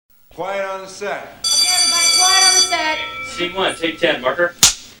Quiet on the set. Okay, everybody, quiet on the set. Scene 1, take 10, marker.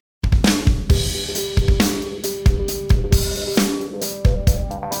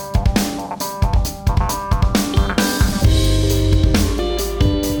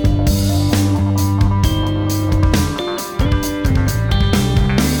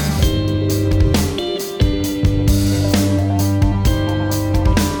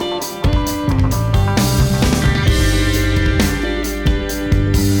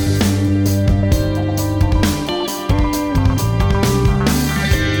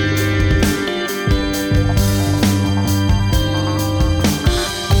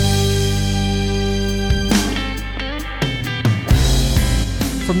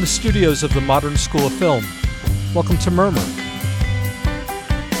 From the studios of the Modern School of Film, welcome to Murmur.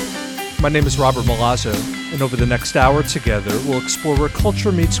 My name is Robert Milazzo, and over the next hour together, we'll explore where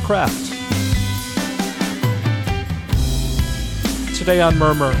culture meets craft. Today on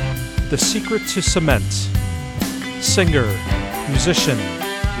Murmur, The Secret to Cement. Singer, musician,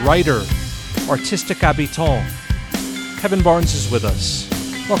 writer, artistic habitant, Kevin Barnes is with us.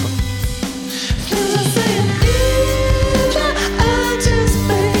 Welcome.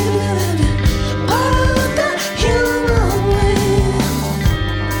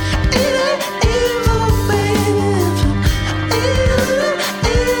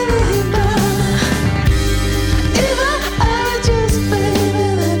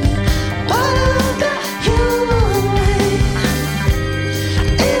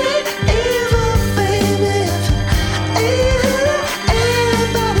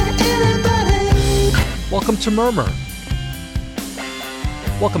 Welcome to Murmur.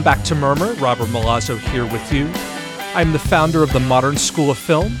 Welcome back to Murmur. Robert Milazzo here with you. I'm the founder of the Modern School of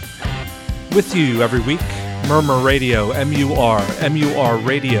Film. With you every week, Murmur Radio, M-U-R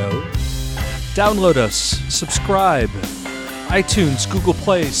Radio. Download us, subscribe. iTunes, Google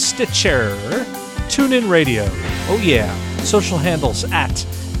Play, Stitcher, TuneIn Radio. Oh yeah. Social handles at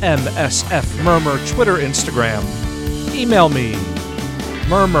MSF Murmur, Twitter, Instagram. Email me,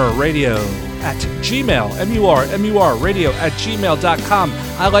 murmurradio at Gmail, M-U-R radio at gmail.com.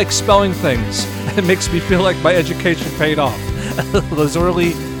 I like spelling things. It makes me feel like my education paid off. Those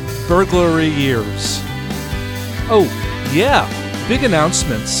early burglary years. Oh, yeah, big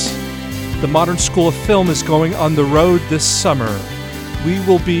announcements. The Modern School of Film is going on the road this summer. We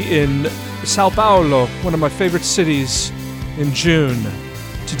will be in Sao Paulo, one of my favorite cities, in June,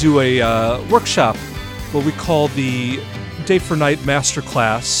 to do a workshop, what we call the Day for Night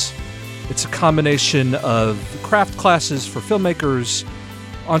Masterclass. It's a combination of craft classes for filmmakers,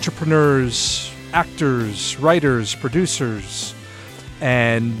 entrepreneurs, actors, writers, producers,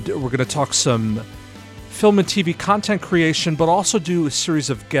 and we're going to talk some film and TV content creation, but also do a series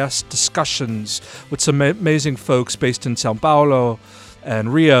of guest discussions with some amazing folks based in Sao Paulo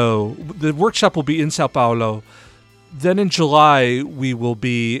and Rio. The workshop will be in Sao Paulo. Then in July, we will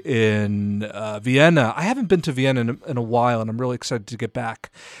be in Vienna. I haven't been to Vienna in a while, and I'm really excited to get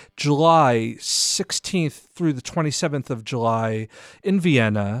back. July 16th through the 27th of July in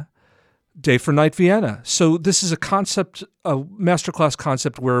Vienna, Day for Night Vienna. So this is a masterclass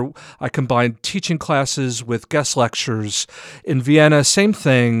concept where I combine teaching classes with guest lectures. In Vienna, same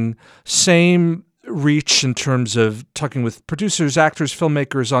thing, same reach in terms of talking with producers, actors,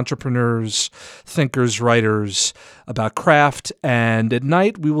 filmmakers, entrepreneurs, thinkers, writers about craft. And at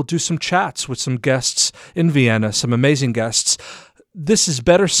night, we will do some chats with some guests in Vienna, some amazing guests. This is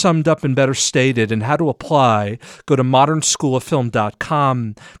better summed up and better stated, and how to apply, go to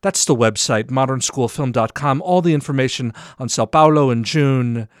modernschooloffilm.com. That's the website, modernschooloffilm.com. All the information on Sao Paulo in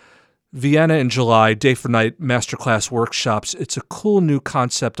June, Vienna in July, Day for Night Masterclass workshops. It's a cool new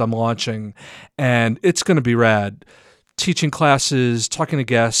concept I'm launching, and it's going to be rad. Teaching classes, talking to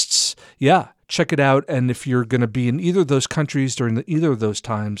guests. Yeah, check it out. And if you're going to be in either of those countries during either of those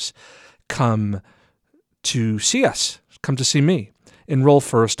times, come to see us. Come to see me. Enroll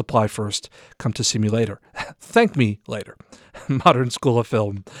first, apply first, come to see me later. Thank me later.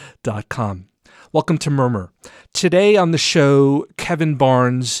 modernschooloffilm.com. Welcome to Murmur. Today on the show, Kevin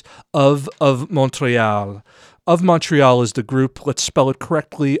Barnes of Montreal. Of Montreal is the group. Let's spell it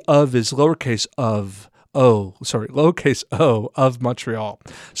correctly. Of is lowercase o of Montreal.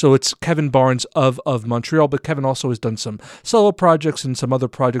 So it's Kevin Barnes of Montreal, but Kevin also has done some solo projects and some other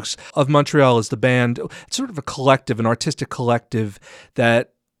projects. Of Montreal is the band. It's sort of a collective, an artistic collective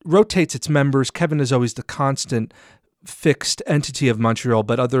that rotates its members. Kevin is always the constant fixed entity of Montreal,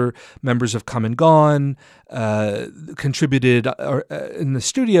 but other members have come and gone, contributed in the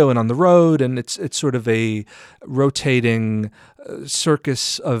studio and on the road, and it's sort of a rotating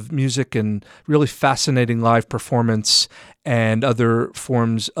circus of music and really fascinating live performance and other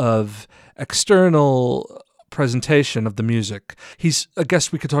forms of external presentation of the music. He's a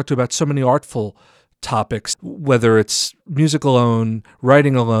guest we could talk to about so many artful topics, whether it's music alone,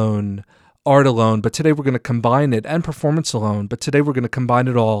 writing alone, art alone, but today we're going to combine it, and performance alone, but today we're going to combine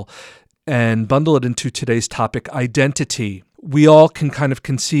it all and bundle it into today's topic, identity. We all can kind of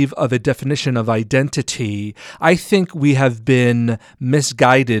conceive of a definition of identity. I think we have been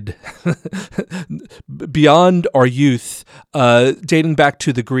misguided beyond our youth, dating back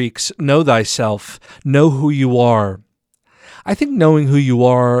to the Greeks. Know thyself, know who you are. I think knowing who you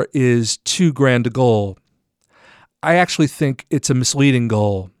are is too grand a goal. I actually think it's a misleading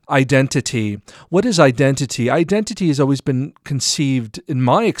goal. Identity. What is identity? Identity has always been conceived, in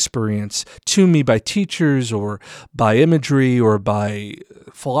my experience, to me by teachers or by imagery or by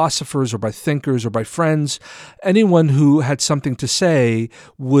philosophers or by thinkers or by friends. Anyone who had something to say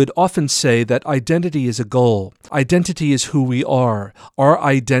would often say that identity is a goal. Identity is who we are, our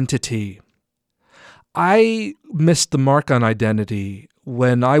identity. I missed the mark on identity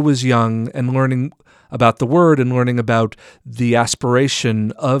when I was young and learning about the word and learning about the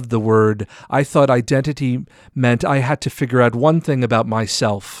aspiration of the word. I thought identity meant I had to figure out one thing about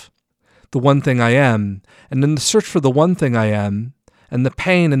myself, the one thing I am. And in the search for the one thing I am, and the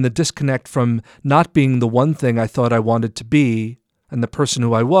pain and the disconnect from not being the one thing I thought I wanted to be and the person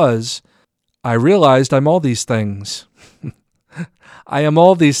who I was, I realized I'm all these things. I am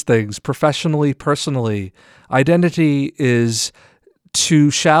all these things, professionally, personally. Identity is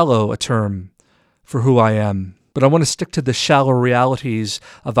too shallow a term for who I am. But I want to stick to the shallow realities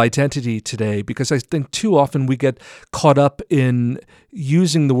of identity today, because I think too often we get caught up in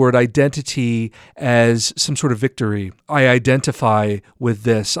using the word identity as some sort of victory. I identify with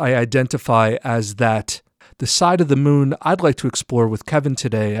this. I identify as that. The side of the moon I'd like to explore with Kevin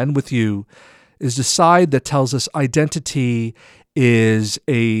today and with you is the side that tells us identity is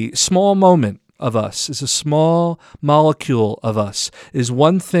a small moment of us, is a small molecule of us, is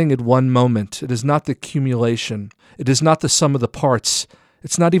one thing at one moment. It is not the accumulation. It is not the sum of the parts.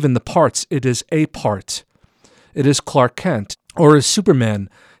 It's not even the parts. It is a part. It is Clark Kent, or is Superman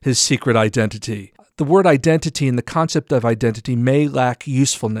his secret identity? The word identity and the concept of identity may lack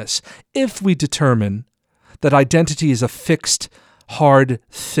usefulness if we determine that identity is a fixed, hard,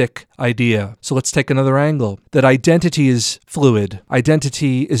 thick idea. So let's take another angle. That identity is fluid.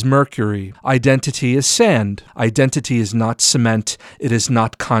 Identity is mercury. Identity is sand. Identity is not cement. It is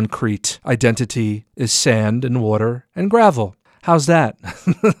not concrete. Identity is sand and water and gravel. How's that?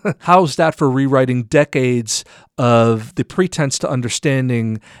 How's that for rewriting decades of the pretense to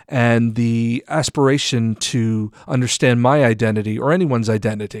understanding and the aspiration to understand my identity or anyone's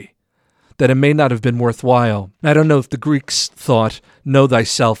identity? That it may not have been worthwhile. I don't know if the Greeks thought know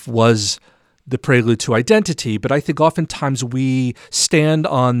thyself was the prelude to identity, but I think oftentimes we stand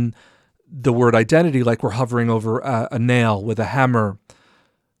on the word identity like we're hovering over a nail with a hammer.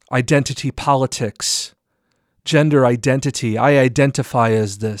 Identity politics, gender identity. I identify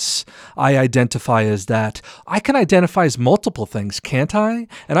as this. I identify as that. I can identify as multiple things, can't I?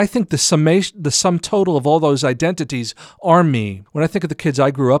 And I think the sum total of all those identities are me. When I think of the kids I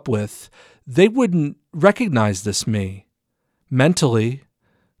grew up with, they wouldn't recognize this me. Mentally,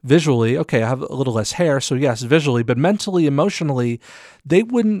 visually, okay, I have a little less hair, so yes, visually, but mentally, emotionally, they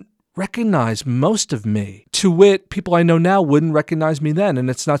wouldn't recognize most of me. To wit, people I know now wouldn't recognize me then, and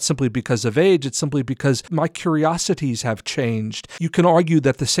it's not simply because of age, it's simply because my curiosities have changed. You can argue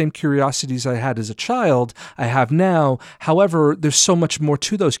that the same curiosities I had as a child, I have now. However, there's so much more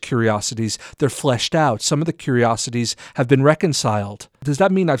to those curiosities. They're fleshed out. Some of the curiosities have been reconciled. Does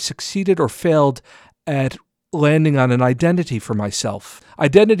that mean I've succeeded or failed at landing on an identity for myself?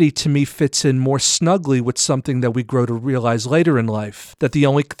 Identity to me fits in more snugly with something that we grow to realize later in life, that the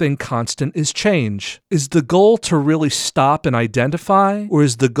only thing constant is change. Is the goal to really stop and identify, or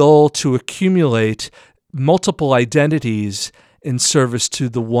is the goal to accumulate multiple identities in service to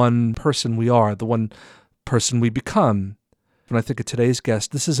the one person we are, the one person we become? When I think of today's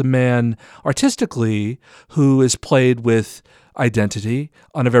guest, this is a man artistically who is played with identity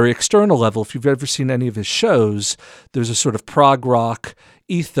on a very external level. If you've ever seen any of his shows, there's a sort of prog rock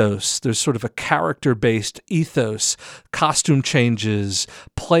ethos. There's sort of a character-based ethos, costume changes,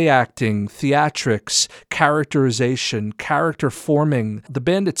 play acting, theatrics, characterization, character forming. The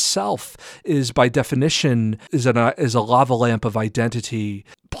band itself is, by definition, is a lava lamp of identity,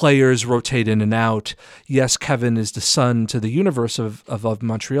 players rotate in and out. Yes, Kevin is the sun to the universe of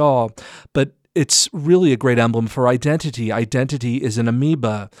Montreal, but it's really a great emblem for identity. Identity is an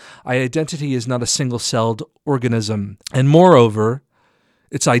amoeba. Identity is not a single-celled organism. And moreover,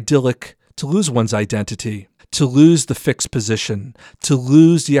 it's idyllic to lose one's identity, to lose the fixed position, to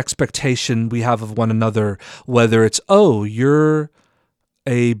lose the expectation we have of one another, whether it's, oh, you're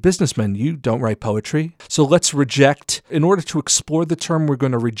a businessman, you don't write poetry. So let's reject. In order to explore the term, we're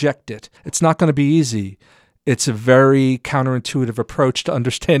going to reject it. It's not going to be easy. It's a very counterintuitive approach to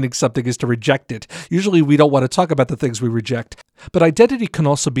understanding something is to reject it. Usually we don't want to talk about the things we reject. But identity can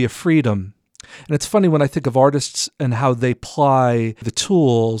also be a freedom. And it's funny when I think of artists and how they apply the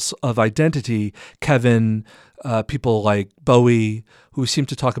tools of identity, Kevin, people like Bowie, who we seem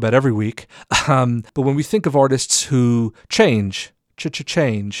to talk about every week. But when we think of artists who change,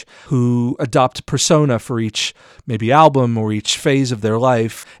 who adopt persona for each maybe album or each phase of their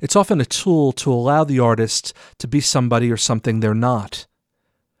life, it's often a tool to allow the artist to be somebody or something they're not,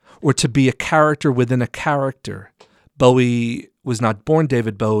 or to be a character within a character. Bowie was not born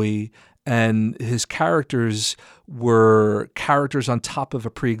David Bowie, and his characters were characters on top of a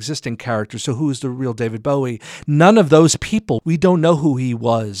pre-existing character. So who is the real David Bowie? None of those people. We don't know who he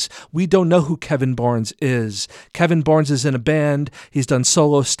was. We don't know who Kevin Barnes is. Kevin Barnes is in a band. He's done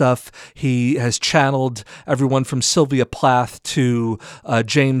solo stuff. He has channeled everyone from Sylvia Plath to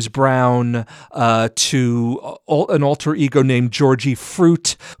James Brown to an alter ego named Georgie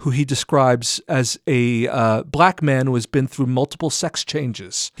Fruit, who he describes as a black man who has been through multiple sex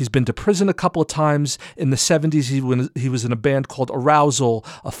changes. He's been to prison a couple of times. In the 70s, he was in a band called Arousal,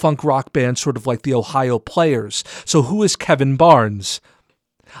 a funk rock band sort of like the Ohio Players. So who is Kevin Barnes?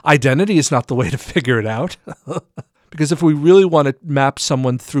 Identity is not the way to figure it out. Because if we really want to map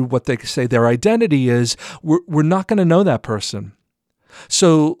someone through what they say their identity is, we're not going to know that person.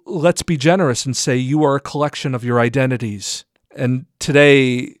 So let's be generous and say you are a collection of your identities. And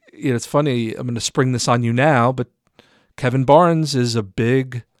today, it's funny, I'm going to spring this on you now, but Kevin Barnes is a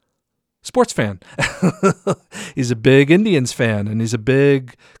big sports fan. He's a big Indians fan, and he's a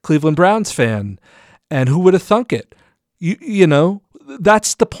big Cleveland Browns fan. And who would have thunk it? You know,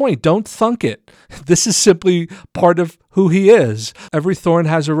 that's the point. Don't thunk it. This is simply part of who he is. Every thorn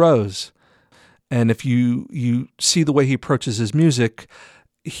has a rose. And if you see the way he approaches his music,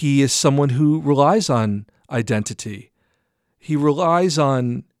 he is someone who relies on identity. He relies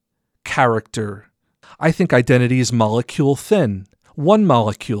on character. I think identity is molecule thin. One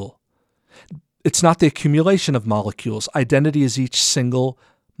molecule. It's not the accumulation of molecules. Identity is each single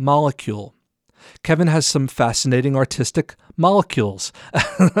molecule. Kevin has some fascinating artistic molecules.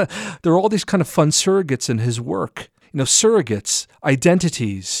 There are all these kind of fun surrogates in his work. Surrogates,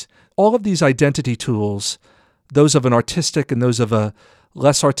 identities. All of these identity tools, those of an artistic and those of a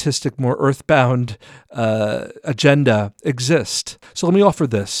less artistic, more earthbound agenda, exist. So let me offer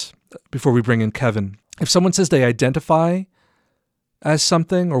this before we bring in Kevin. If someone says they identify as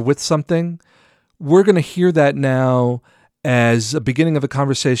something or with something, we're going to hear that now as a beginning of a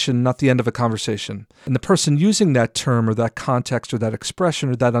conversation, not the end of a conversation. And the person using that term or that context or that expression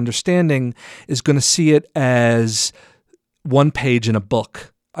or that understanding is going to see it as one page in a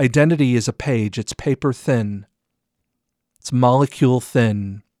book. Identity is a page. It's paper thin. It's molecule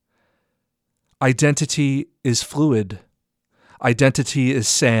thin. Identity is fluid. Identity is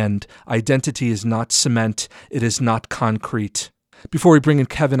sand. Identity is not cement. It is not concrete. Before we bring in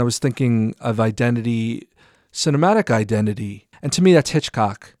Kevin, I was thinking of identity, cinematic identity. And to me, that's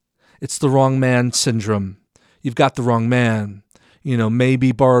Hitchcock. It's the wrong man syndrome. You've got the wrong man.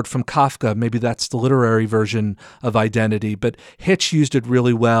 Maybe borrowed from Kafka. Maybe that's the literary version of identity. But Hitch used it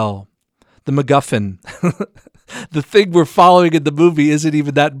really well. The MacGuffin. The thing we're following in the movie isn't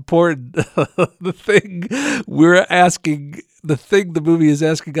even that important. The thing the movie is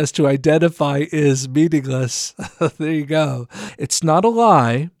asking us to identify is meaningless. There you go. It's not a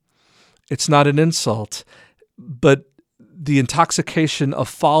lie. It's not an insult. But the intoxication of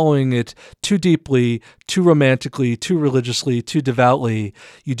following it too deeply, too romantically, too religiously, too devoutly,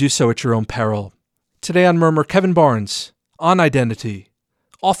 you do so at your own peril. Today on Murmur, Kevin Barnes, on identity,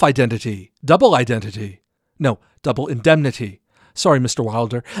 off identity, double identity. No, double indemnity. Sorry, Mr.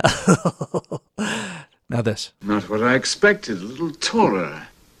 Wilder. Now this. Not what I expected. A little taller, a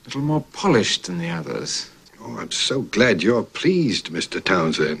little more polished than the others. Oh, I'm so glad you're pleased, Mr.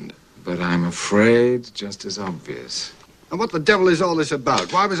 Townsend. But I'm afraid just as obvious. And what the devil is all this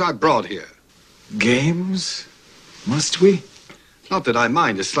about? Why was I brought here? Games? Must we? Not that I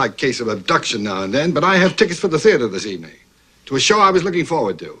mind a slight case of abduction now and then, but I have tickets for the theater this evening. To a show I was looking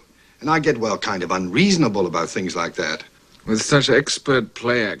forward to. And I get, kind of unreasonable about things like that. With such expert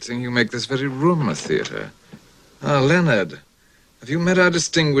play acting, you make this very room a theater. Ah, Leonard, have you met our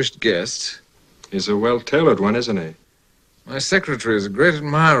distinguished guest? He's a well-tailored one, isn't he? My secretary is a great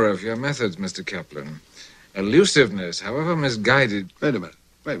admirer of your methods, Mr. Kaplan. Elusiveness, however misguided. Wait a minute.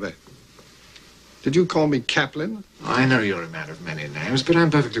 Wait. Did you call me Kaplan? I know you're a man of many names, but I'm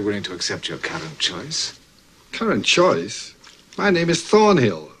perfectly willing to accept your current choice. Current choice? My name is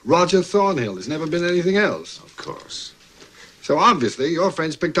Thornhill. Roger Thornhill. There's never been anything else. Of course. So obviously, your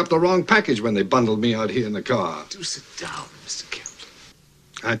friends picked up the wrong package when they bundled me out here in the car. Do sit down, Mr. Kaplan.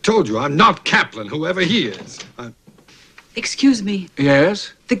 I told you, I'm not Kaplan, whoever he is. Excuse me.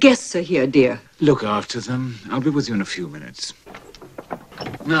 Yes? The guests are here, dear. Look after them. I'll be with you in a few minutes.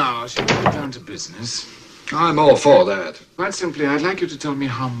 Now, shall we get down to business? I'm all for that. Quite simply, I'd like you to tell me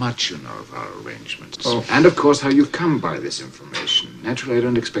how much you know of our arrangements. Oh. And, of course, how you come by this information. Naturally, I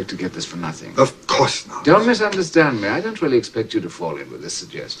don't expect to get this for nothing. Of course not. Don't misunderstand me. I don't really expect you to fall in with this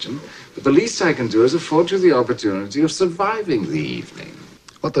suggestion. But the least I can do is afford you the opportunity of surviving the evening.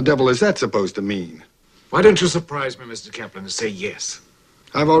 What the devil is that supposed to mean? Why don't you surprise me, Mr. Kaplan, and say yes?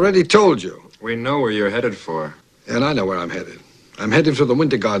 I've already told you. We know where you're headed for. And I know where I'm headed. I'm headed for the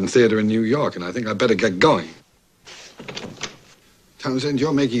Winter Garden Theater in New York, and I think I better get going. Townsend,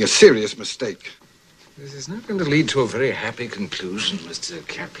 you're making a serious mistake. This is not going to lead to a very happy conclusion, Mr.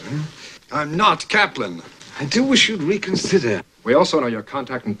 Kaplan. I'm not Kaplan. I do wish you'd reconsider. We also know your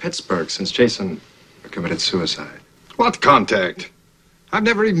contact in Pittsburgh since Jason committed suicide. What contact? I've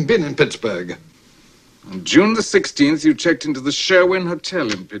never even been in Pittsburgh. On June the 16th, you checked into the Sherwin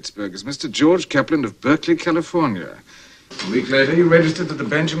Hotel in Pittsburgh as Mr. George Kaplan of Berkeley, California. A week later, you registered at the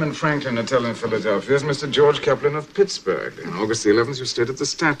Benjamin Franklin Hotel in Philadelphia as Mr. George Kaplan of Pittsburgh. On August the 11th, you stayed at the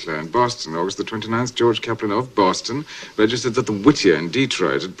Statler in Boston. August the 29th, George Kaplan of Boston registered at the Whittier in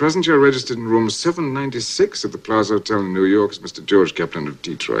Detroit. At present, you're registered in room 796 at the Plaza Hotel in New York as Mr. George Kaplan of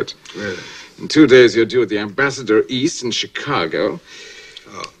Detroit. Really? In 2 days, you're due at the Ambassador East in Chicago.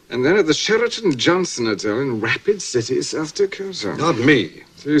 Oh. And then at the Sheraton Johnson Hotel in Rapid City, South Dakota. Not me.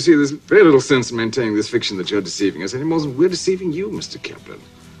 So you see, there's very little sense in maintaining this fiction that you're deceiving us any more than we're deceiving you, Mr. Kaplan.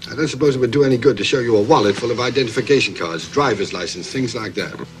 I don't suppose it would do any good to show you a wallet full of identification cards, driver's license, things like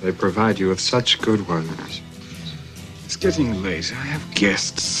that. They provide you with such good ones. It's getting late. I have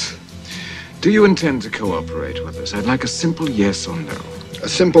guests. Do you intend to cooperate with us? I'd like a simple yes or no. A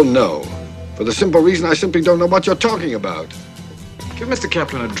simple no. For the simple reason I simply don't know what you're talking about. Give Mr.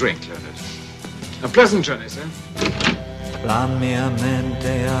 Kaplan a drink, Leonard. A pleasant journey, sir. La mia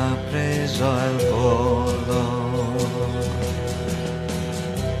mente ha preso il volo,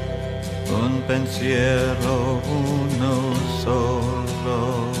 un pensiero uno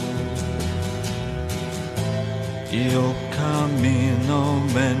solo. Io cammino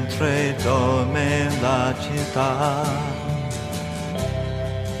mentre dorme la città,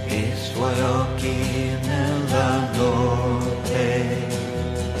 i suoi occhi nella notte.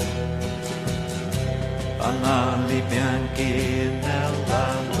 Fanali bianchi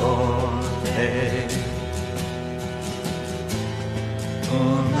nella notte,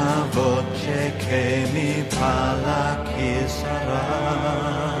 una voce che mi parla chi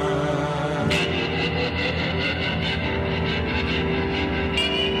sarà.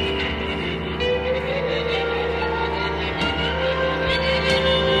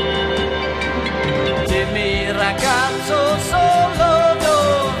 Dimmi ragazzo solo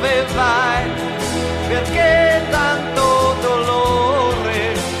dove vai, perché tanto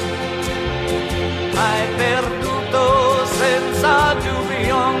dolore hai perduto senza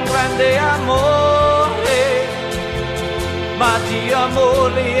dubbio un grande amore, ma di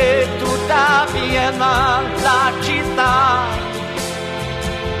amore è tutta piena la città.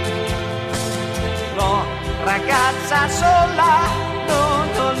 No, ragazza sola, no,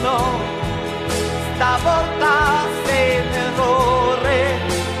 no, no, stavolta sei un errore.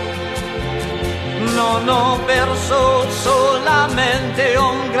 Non ho perso solamente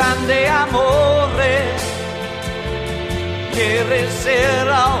un grande amore. Ieri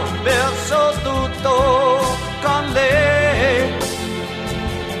sera ho perso tutto con lei.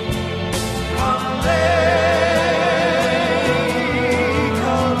 Con lei,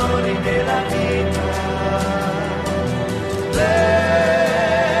 colori della vita. Lei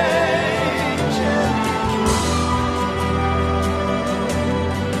c'è.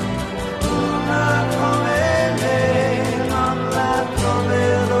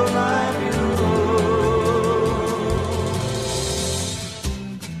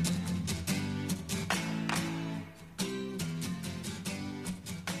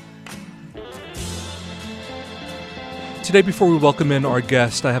 Today, before we welcome in our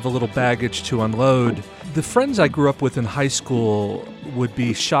guest, I have a little baggage to unload. The friends I grew up with in high school would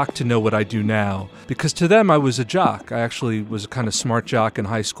be shocked to know what I do now, because to them I was a jock. I actually was a kind of smart jock in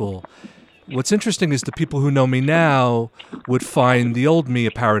high school. What's interesting is the people who know me now would find the old me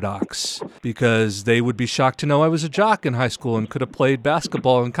a paradox, because they would be shocked to know I was a jock in high school and could have played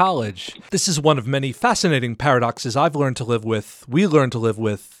basketball in college. This is one of many fascinating paradoxes I've learned to live with, we learn to live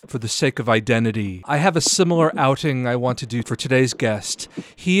with, for the sake of identity. I have a similar outing I want to do for today's guest.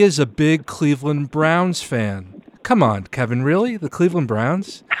 He is a big Cleveland Browns fan. Come on, Kevin, really? The Cleveland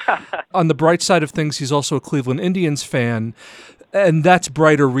Browns? On the bright side of things, he's also a Cleveland Indians fan. And that's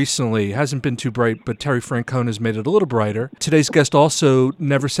brighter recently. It hasn't been too bright, but Terry Francona has made it a little brighter. Today's guest also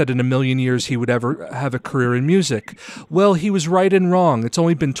never said in a million years he would ever have a career in music. Well, he was right and wrong. It's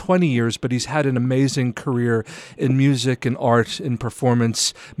only been 20 years, but he's had an amazing career in music and art and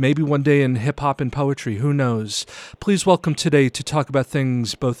performance, maybe one day in hip-hop and poetry. Who knows? Please welcome today to talk about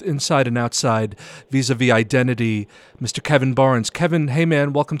things both inside and outside, vis-a-vis identity, Mr. Kevin Barnes. Kevin, hey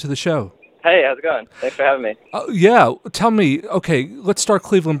man, welcome to the show. Hey, how's it going? Thanks for having me. Yeah, tell me, okay, let's start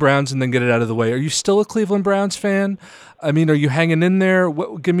Cleveland Browns and then get it out of the way. Are you still a Cleveland Browns fan? I mean, are you hanging in there?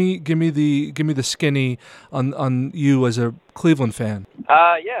 Give me the skinny on you as a Cleveland fan.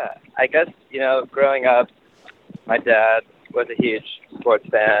 Yeah, I guess, growing up, my dad was a huge sports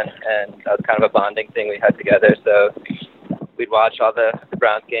fan, and that was kind of a bonding thing we had together, so we'd watch all the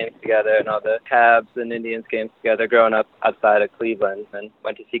Browns games together and all the Cavs and Indians games together growing up outside of Cleveland, and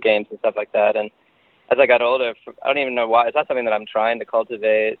went to see games and stuff like that. And as I got older, I don't even know why. It's not something that I'm trying to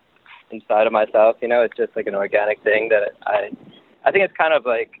cultivate inside of myself. It's just like an organic thing that I think it's kind of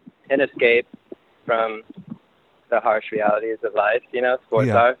like an escape from the harsh realities of life,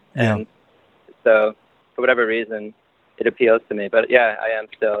 sports are. And so for whatever reason, it appeals to me. But yeah, I am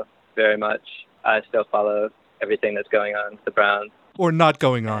still very much, I still follow everything that's going on with the Browns. Or not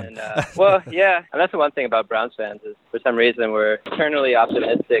going on. And, and that's the one thing about Browns fans is for some reason we're eternally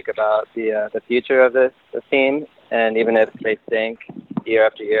optimistic about the future of this team. And even if they stink year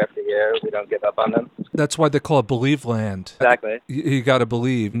after year after year, we don't give up on them. That's why they call it Believe Land. Exactly. You got to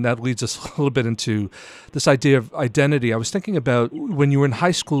believe. And that leads us a little bit into this idea of identity. I was thinking about when you were in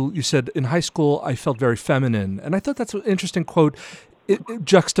high school, you said, in high school, I felt very feminine. And I thought that's an interesting quote. It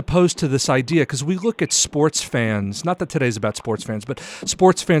juxtaposed to this idea, because we look at sports fans, not that today's about sports fans, but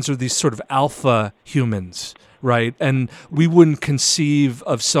sports fans are these sort of alpha humans, right? And we wouldn't conceive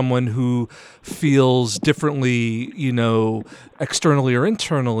of someone who feels differently, externally or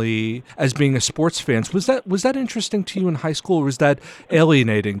internally as being a sports fan. Was that interesting to you in high school, or was that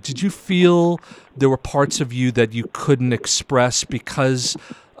alienating? Did you feel there were parts of you that you couldn't express because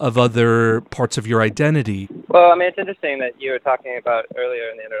of other parts of your identity? Well, I mean, it's interesting that you were talking about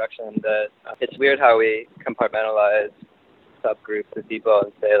earlier in the introduction that it's weird how we compartmentalize subgroups of people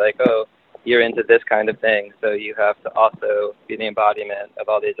and say, like, oh, you're into this kind of thing, so you have to also be the embodiment of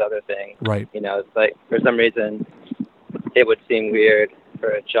all these other things. Right. It's like, for some reason, it would seem weird for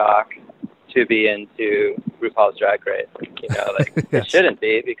a jock to be into RuPaul's Drag Race. Yes. It shouldn't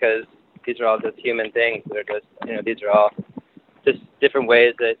be, because these are all just human things. They're just, these are all just different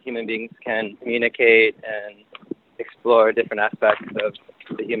ways that human beings can communicate and explore different aspects of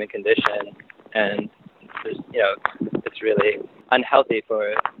the human condition. And it's really unhealthy for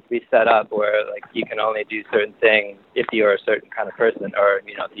it to be set up where like you can only do certain things if you're a certain kind of person, or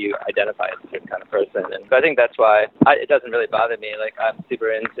if you identify as a certain kind of person. And so I think that's why it doesn't really bother me. Like, I'm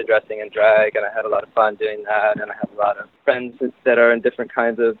super into dressing in drag, and I had a lot of fun doing that, and I have a lot of friends that are in different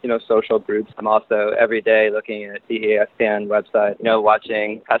kinds of social groups. I'm also every day looking at the ESPN website,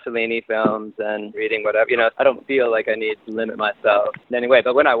 watching Pasolini films and reading whatever. I don't feel like I need to limit myself in any way.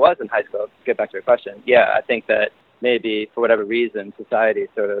 But when I was in high school, to get back to your question, I think that maybe for whatever reason, society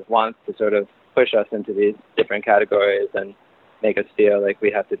sort of wants to sort of push us into these different categories and make us feel like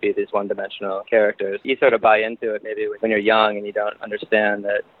we have to be these one-dimensional characters. You sort of buy into it maybe when you're young and you don't understand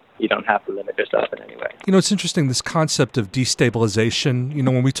that you don't have to limit yourself in any way. It's interesting, this concept of destabilization.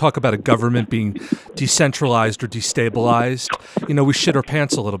 When we talk about a government being decentralized or destabilized, we shit our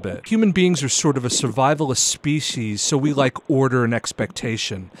pants a little bit. Human beings are sort of a survivalist species, so we like order and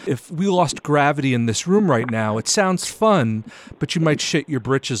expectation. If we lost gravity in this room right now, it sounds fun, but you might shit your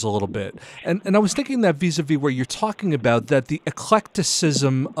britches a little bit. And I was thinking that vis-a-vis where you're talking about that the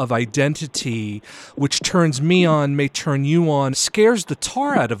eclecticism of identity, which turns me on, may turn you on, scares the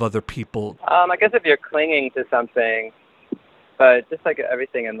tar out of other people. I guess if you're clinging to something, but just like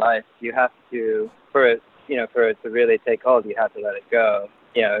everything in life, you have to, for it to really take hold, you have to let it go.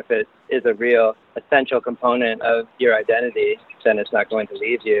 If it is a real essential component of your identity, then it's not going to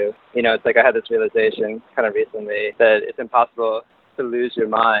leave you. It's like I had this realization kind of recently that it's impossible to lose your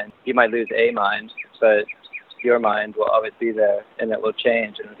mind. You might lose a mind, but your mind will always be there, and it will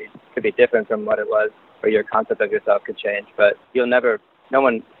change, and could be different from what it was, or your concept of yourself could change, but no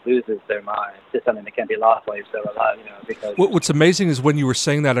one loses their mind. It's just something that can't be lost while you're still alive, because... What's amazing is when you were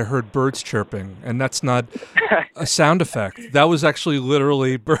saying that, I heard birds chirping, and that's not a sound effect. That was actually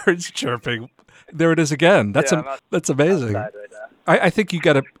literally birds chirping. There it is again. That's amazing. Right now. I think you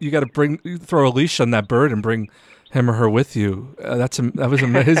gotta throw a leash on that bird and bring him or her with you. That was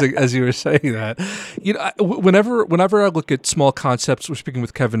amazing as you were saying that. Whenever I look at small concepts, we're speaking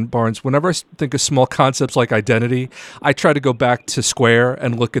with Kevin Barnes, whenever I think of small concepts like identity, I try to go back to Square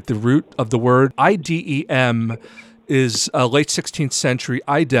and look at the root of the word. IDEM is late 16th century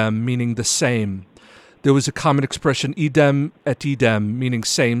idem, meaning the same. There was a common expression, idem et idem, meaning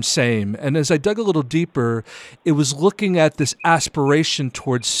same, same. And as I dug a little deeper, it was looking at this aspiration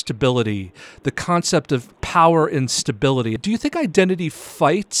towards stability, the concept of power and stability. Do you think identity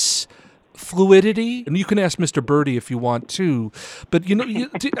fights fluidity? And you can ask Mr. Birdie if you want to. But,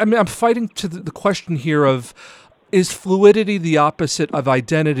 I'm fighting to the question here of, is fluidity the opposite of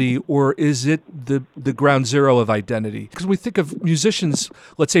identity, or is it the ground zero of identity? Because we think of musicians,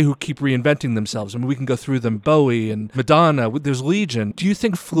 let's say, who keep reinventing themselves. I mean, we can go through them, Bowie and Madonna, there's Legion. Do you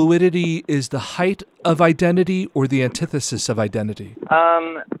think fluidity is the height of identity or the antithesis of identity?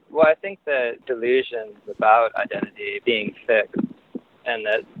 Well, I think that delusions about identity being fixed, and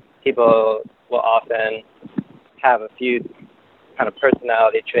that people will often have a few kind of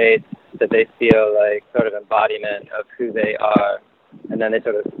personality traits that they feel like sort of embodiment of who they are, and then they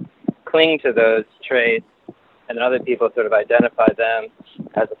sort of cling to those traits, and then other people sort of identify them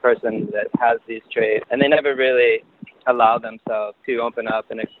as a person that has these traits, and they never really allow themselves to open up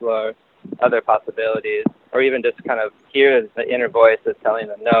and explore other possibilities, or even just kind of hear the inner voice that's telling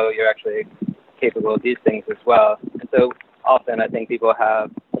them, no, you're actually capable of these things as well. And so often I think people have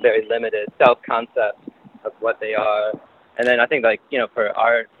a very limited self-concept of what they are. And then I think, for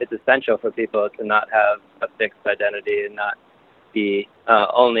art, it's essential for people to not have a fixed identity and not be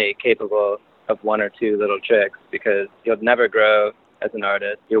only capable of one or two little tricks, because you'll never grow as an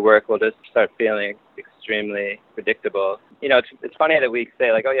artist. Your work will just start feeling extremely predictable. It's funny that we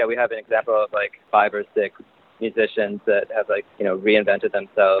say, we have an example of 5 or 6 musicians that have, reinvented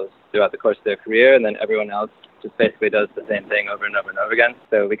themselves throughout the course of their career, and then everyone else just basically does the same thing over and over and over again.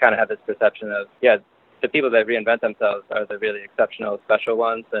 So we kind of have this perception of, the people that reinvent themselves are the really exceptional, special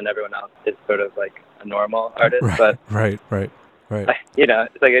ones, and everyone else is sort of like a normal artist. Right.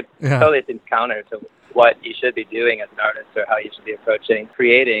 It's like it totally seems counter to what you should be doing as an artist, or how you should be approaching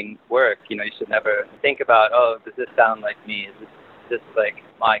creating work. You should never think about, does this sound like me? Is this like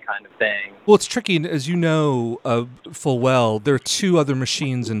my kind of thing? Well, it's tricky, and as you know full well, there are 2 other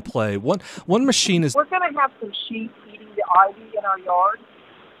machines in play. One machine is... We're going to have some sheep eating the ivy in our yard.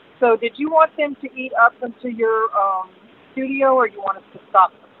 So did you want them to eat up into your studio, or you want us to stop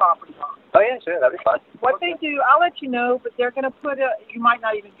the property line? Oh, yeah, sure. That'd be fun. What they do, I'll let you know, but they're going to put you might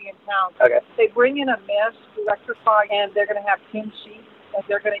not even be in town. Okay. They bring in a mesh electrified, and they're going to have 10 sheep, and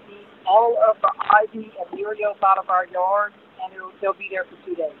they're going to eat all of the ivy and Muriels out of our yard, and they'll be there for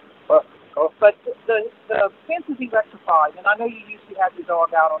 2 days. Well, cool. But the fence is electrified, and I know you used to have your dog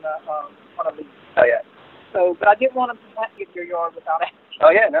out on a leash. Oh, yeah. So, but I didn't want them to get your yard without asking. Oh,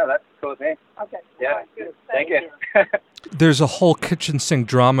 yeah, no, that's cool with me. Okay. Yeah, right, good. Thank you. There's a whole kitchen sink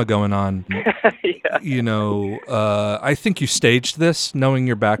drama going on. Yeah. I think you staged this, knowing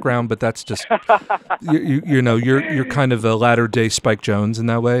your background, but that's just, you're kind of a latter-day Spike Jonze in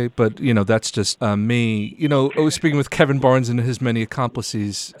that way, but, that's just me. I was speaking with Kevin Barnes and his many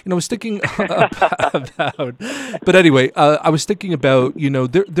accomplices. I was thinking about, but anyway, I was thinking about,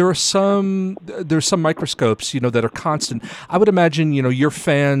 there are some microscopes, that are constant. I would imagine, your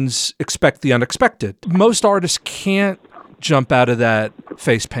fans expect the unexpected. Most artists can't jump out of that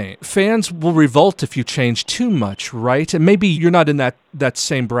face paint. Fans will revolt if you change too much, right? And maybe you're not in that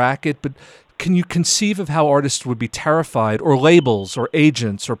same bracket, but can you conceive of how artists would be terrified, or labels, or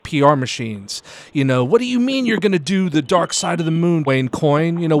agents, or PR machines? What do you mean you're going to do the Dark Side of the Moon, Wayne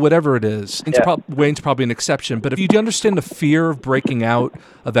Coyne? Whatever it is. Wayne's probably an exception, but if you understand the fear of breaking out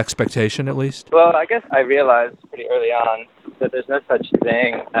of expectation, at least? Well, I guess I realized pretty early on that there's no such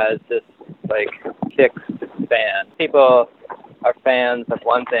thing as this, fixed fan. People are fans of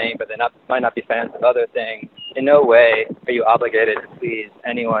one thing, but they might not be fans of other things. In no way are you obligated to please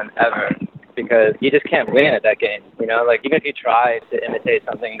anyone ever. because you just can't win at that game. You know, like even if you try to imitate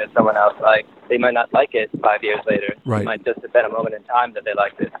something that someone else likes, they might not like it 5 years later. Right. It might just have been a moment in time that they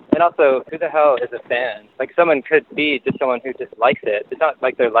liked it. And also, who the hell is a fan? Like someone could be just someone who just likes it. It's not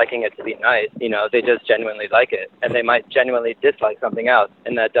like they're liking it to be nice. You know, they just genuinely like it. And they might genuinely dislike something else.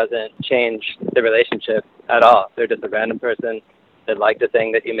 And that doesn't change the relationship at all. They're just a random person that liked the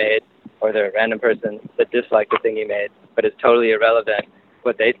thing that you made, or they're a random person that disliked the thing you made. But it's totally irrelevant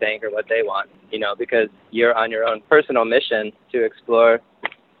what they think or what they want, you know, because you're on your own personal mission to explore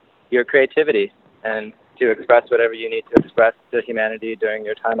your creativity and to express whatever you need to express to humanity during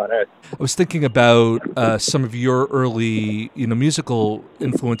your time on Earth. I was thinking about some of your early, musical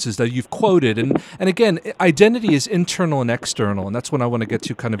influences that you've quoted, and again, identity is internal and external, and that's what I want to get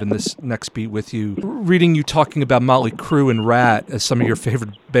to kind of in this next beat with you. Reading you talking about Motley Crue and Rat as some of your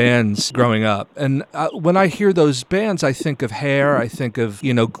favorite bands growing up, and when I hear those bands, I think of Hair, I think of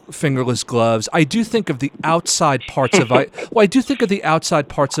Fingerless Gloves. I do think of the outside parts of I do think of the outside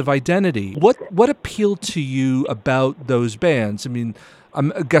parts of identity. What appealed to you about those bands? I mean, I'm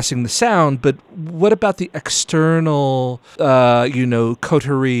guessing the sound, but what about the external,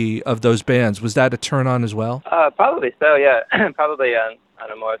 coterie of those bands? Was that a turn on as well? Probably so, yeah. Probably on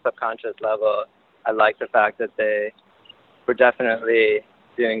a more subconscious level. I like the fact that they were definitely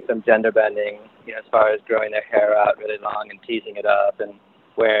doing some gender bending, as far as growing their hair out really long and teasing it up and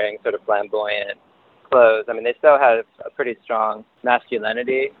wearing sort of flamboyant clothes. I mean, they still have a pretty strong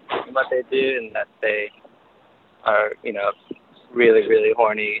masculinity in what they do, and that they are, really, really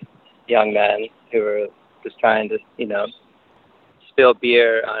horny young men who are just trying to, spill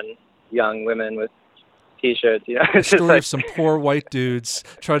beer on young women with T-shirts. The story of some poor white dudes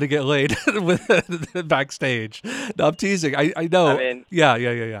trying to get laid with backstage. No, I'm teasing. I know. I mean,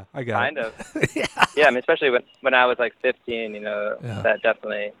 yeah. I got kind of. Yeah, I mean, especially when I was like 15, that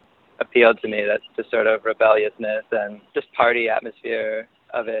definitely appealed to me. That's just sort of rebelliousness and just party atmosphere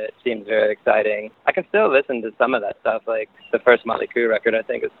of it seems very exciting. I can still listen to some of that stuff. Like the first Motley Crue record, I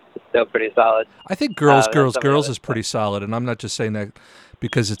think is still pretty solid. I think Girls is pretty solid, and I'm not just saying that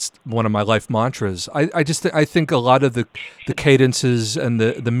because it's one of my life mantras. I think a lot of the cadences and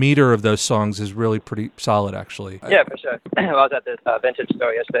the meter of those songs is really pretty solid, actually. Yeah, for sure. I was at this vintage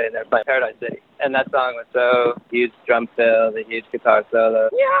store yesterday, and they were playing Paradise City, and that song was so huge drum fill, the huge guitar solo,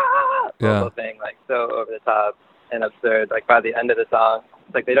 the whole thing, like so over the top and absurd. Like by the end of the song,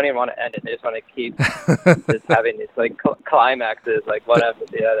 it's like they don't even want to end it. They just want to keep just having these like climaxes, like one after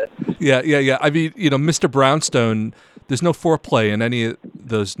the other. Yeah. I mean, Mr. Brownstone, there's no foreplay in any of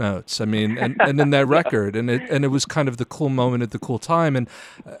those notes. I mean, and in that record, and it was kind of the cool moment at the cool time. And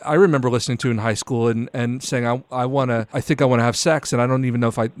I remember listening to it in high school and saying, I think I want to have sex, and I don't even know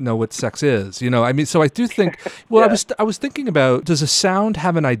if I know what sex is. I mean, so I do think. Well, yeah. I was thinking about, does a sound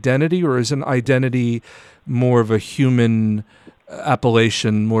have an identity, or is an identity more of a human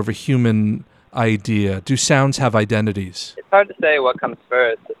appellation, more of a human idea? Do sounds have identities? It's hard to say what comes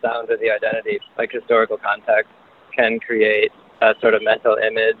first, the sound or the identity. Like historical context can create a sort of mental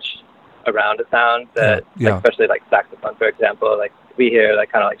image around a sound that, yeah. Especially like saxophone, for example, like we hear like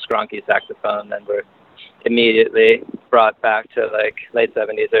kind of like scronky saxophone, and we're immediately brought back to like late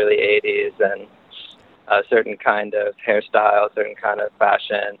 70s, early 80s, and a certain kind of hairstyle, certain kind of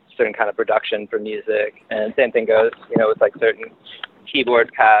fashion, certain kind of production for music. And same thing goes, with like certain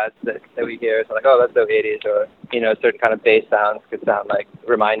keyboard pads that we hear. So like, oh, that's so 80s, or, certain kind of bass sounds could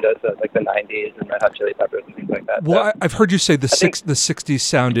remind us of like the 90s and Red Hot Chili Peppers and things like that. Well, so, I've heard you say the 60s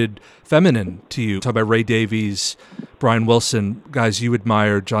sounded feminine to you. Talk about Ray Davies, Brian Wilson, guys you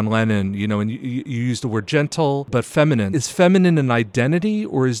admire, John Lennon, and you use the word gentle, but feminine. Is feminine an identity,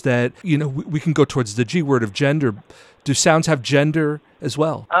 or is that, we can go towards the G word of gender. Do sounds have gender as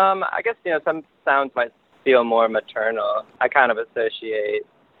well? I guess, some sounds might feel more maternal. I kind of associate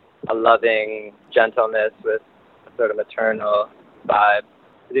a loving gentleness with a sort of maternal vibe.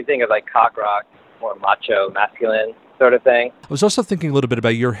 If you think of like cock rock, more macho, masculine sort of thing. I was also thinking a little bit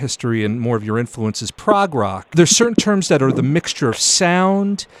about your history and more of your influences. Prog rock. There's certain terms that are the mixture of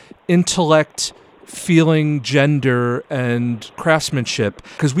sound, intellect, feeling, gender, and craftsmanship,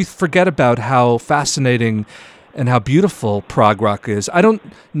 because we forget about how fascinating and how beautiful prog rock is. I don't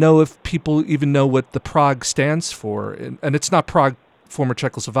know if people even know what the Prague stands for, and it's not Prague, former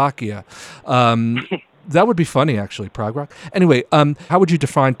Czechoslovakia. That would be funny, actually, prog rock. Anyway, how would you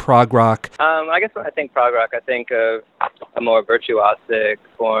define prog rock? I guess when I think prog rock, I think of a more virtuosic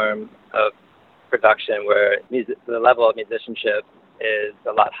form of production where the level of musicianship is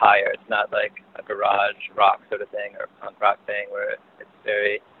a lot higher. It's not like a garage rock sort of thing or a punk rock thing where it's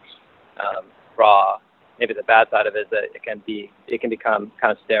very raw. maybe the bad side of it is that it can become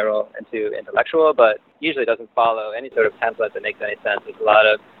kind of sterile and too intellectual, but usually doesn't follow any sort of template that makes any sense. There's a lot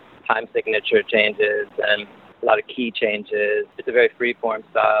of time signature changes and a lot of key changes. It's a very free-form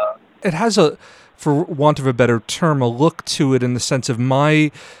style. It has for want of a better term, a look to it in the sense of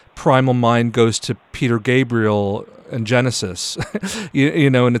my primal mind goes to Peter Gabriel and Genesis. you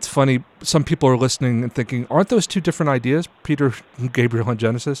know, and it's funny, some people are listening and thinking, aren't those two different ideas, Peter Gabriel and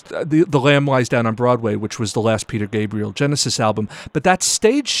Genesis? The Lamb Lies Down on Broadway, which was the last Peter Gabriel Genesis album, but that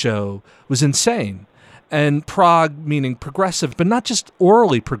stage show was insane. And prog meaning progressive, but not just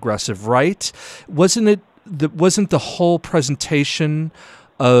orally progressive, right? Wasn't the whole presentation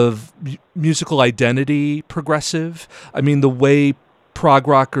of musical identity progressive? I mean, the way prog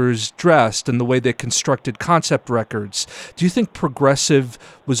rockers dressed and the way they constructed concept records. Do you think progressive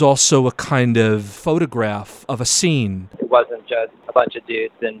was also a kind of photograph of a scene? It wasn't just a bunch of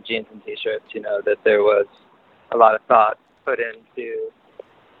dudes in jeans and t-shirts, you know, that there was a lot of thought put into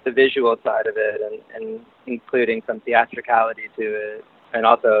the visual side of it and including some theatricality to it. And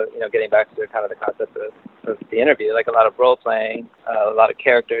also, you know, getting back to kind of the concept of the interview, like a lot of role-playing, a lot of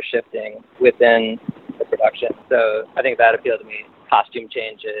character shifting within the production. So I think that appealed to me. Costume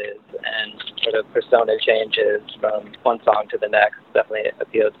changes and sort of persona changes from one song to the next definitely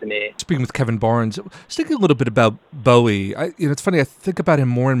appealed to me. Speaking with Kevin Barnes, I was thinking a little bit about Bowie. It's funny, I think about him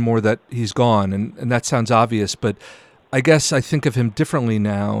more and more that he's gone, and that sounds obvious, but I guess I think of him differently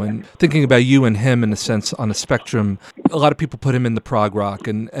now, and thinking about you and him in a sense on a spectrum, a lot of people put him in the prog rock,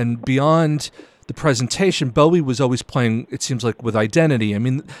 and beyond the presentation, Bowie was always playing, it seems like, with identity. I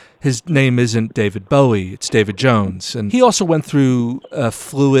mean, his name isn't David Bowie, it's David Jones. And he also went through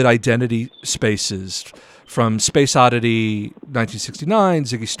fluid identity spaces from Space Oddity, 1969,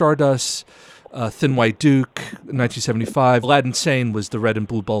 Ziggy Stardust, Thin White Duke, 1975. Aladdin Sane was the red and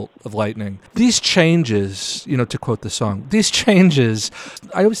blue bolt of lightning. These changes, you know, to quote the song, these changes,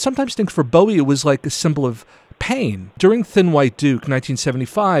 I always sometimes think for Bowie it was like a symbol of pain. During Thin White Duke,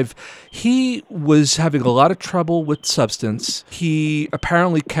 1975, he was having a lot of trouble with substance. He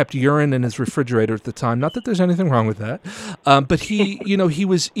apparently kept urine in his refrigerator at the time. Not that there's anything wrong with that. But he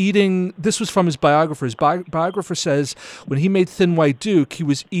was eating, this was from his biographer. His biographer says when he made Thin White Duke, he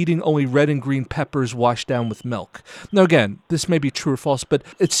was eating only red and green peppers washed down with milk. Now again, this may be true or false, but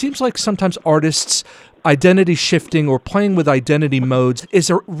it seems like sometimes artists identity shifting or playing with identity modes is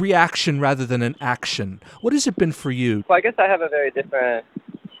a reaction rather than an action. What has it been for you? Well, I guess I have a very different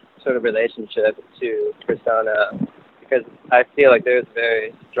sort of relationship to persona because I feel like there's a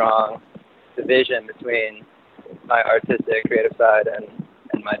very strong division between my artistic, creative side and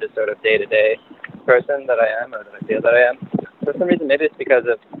my just sort of day-to-day person that I am or that I feel that I am. For some reason, maybe it's because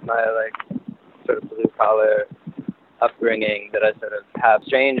of my like sort of blue-collar upbringing that I sort of have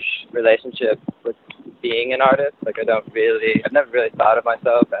strange relationship with being an artist. Like I've never really thought of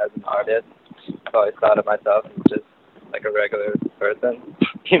myself as an artist. I've always thought of myself as just like a regular person,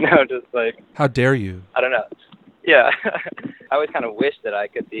 you know, just like... How dare you? I don't know. Yeah. I always kind of wish that I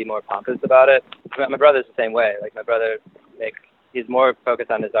could be more pompous about it. My brother's the same way. Like my brother, he's more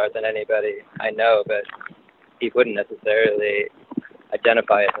focused on his art than anybody I know, but he wouldn't necessarily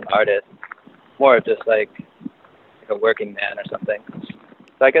identify as an artist. More of just like a working man or something.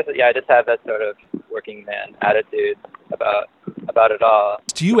 So I guess, yeah, I just have that sort of working man attitude about it all.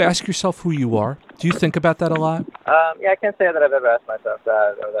 Do you ask yourself who you are? Do you think about that a lot? Yeah, I can't say that I've ever asked myself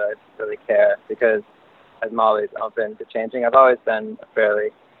that or that I really care because I'm always open to changing. I've always been a fairly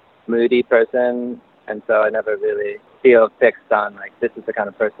moody person, and so I never really feel fixed on, like, this is the kind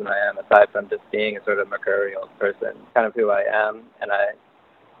of person I am, aside from just being a sort of mercurial person, kind of who I am, and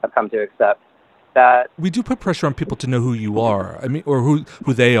I've come to accept that. We do put pressure on people to know who you are. I mean, or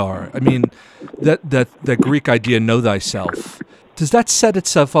who they are. I mean, that Greek idea, know thyself. Does that set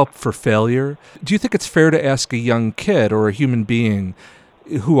itself up for failure? Do you think it's fair to ask a young kid or a human being,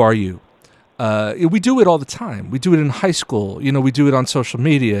 who are you? We do it all the time. We do it in high school. You know, we do it on social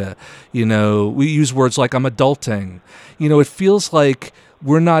media. You know, we use words like I'm adulting. You know, it feels like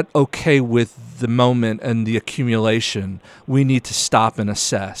we're not okay with the moment and the accumulation. We need to stop and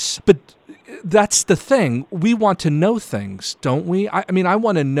assess. But that's the thing. We want to know things, don't we? I mean, I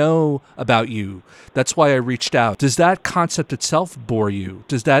want to know about you. That's why I reached out. Does that concept itself bore you?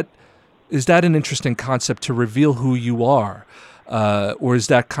 Is that an interesting concept to reveal who you are? Or does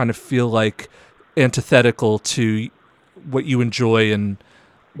that kind of feel like antithetical to what you enjoy and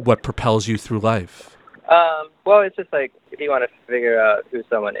what propels you through life? Well, it's just like if you want to figure out who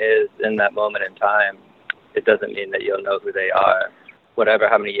someone is in that moment in time, it doesn't mean that you'll know who they are whatever,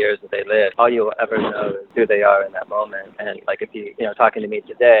 how many years that they live. All you'll ever know is who they are in that moment. And like if you talking to me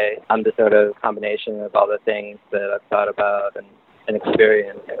today, I'm the sort of combination of all the things that I've thought about and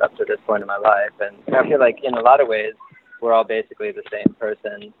experienced up to this point in my life. And I feel like in a lot of ways, we're all basically the same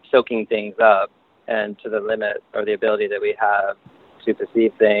person, soaking things up, and to the limit or the ability that we have to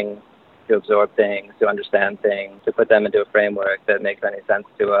perceive things, to absorb things, to understand things, to put them into a framework that makes any sense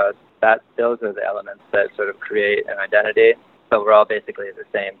to us. Those are the elements that sort of create an identity, but we're all basically the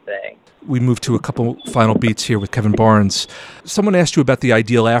same thing. We move to a couple final beats here with Kevin Barnes. Someone asked you about the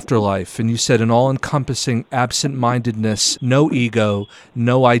ideal afterlife, and you said an all-encompassing absent-mindedness, no ego,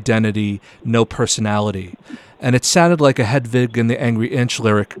 no identity, no personality. And it sounded like a Hedwig and the Angry Inch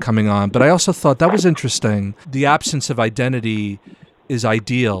lyric coming on, but I also thought that was interesting. The absence of identity is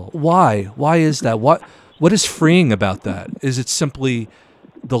ideal. Why? Why is that? What is freeing about that? Is it simply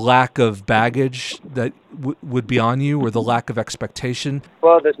the lack of baggage that would be on you, or the lack of expectation?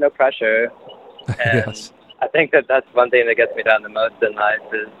 Well, there's no pressure. And yes. I think that's one thing that gets me down the most in life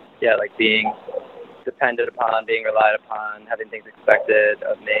is, like being depended upon, being relied upon, having things expected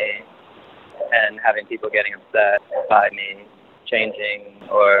of me, and having people getting upset by me changing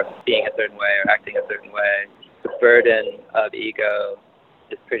or being a certain way or acting a certain way. The burden of ego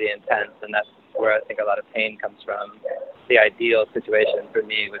is pretty intense, and that's where I think a lot of pain comes from. The ideal situation for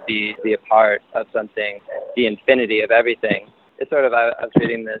me would be to be a part of something, the infinity of everything. It's sort of, I was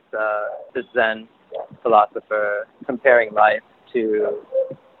reading this Zen philosopher comparing life to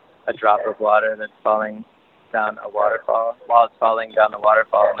a drop of water that's falling down a waterfall. While it's falling down the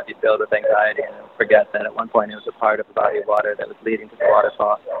waterfall, it might be filled with anxiety and forget that at one point it was a part of a body of water that was leading to the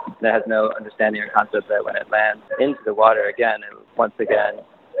waterfall. And it has no understanding or concept that when it lands into the water again, it will once again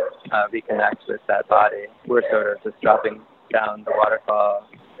reconnect with that body. We're sort of just dropping down the waterfall,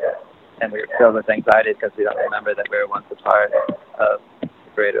 and we're filled with anxiety because we don't remember that we were once a part of the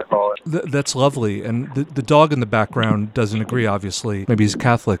greater whole. That's lovely. And the dog in the background doesn't agree, obviously. Maybe he's a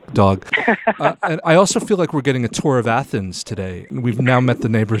Catholic dog. And I also feel like we're getting a tour of Athens today. We've now met the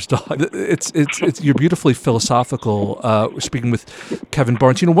neighbor's dog. It's you're beautifully philosophical. Speaking with Kevin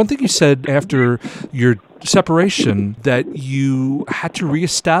Barnes. One thing you said after your separation, that you had to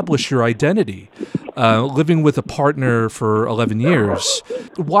reestablish your identity, living with a partner for 11 years.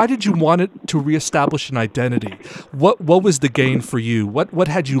 Why did you want it to reestablish an identity? What was the gain for you? What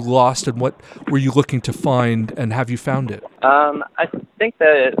had you lost, and what were you looking to find, and have you found it? I think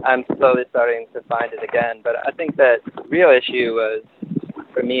that I'm slowly starting to find it again, but I think that the real issue was,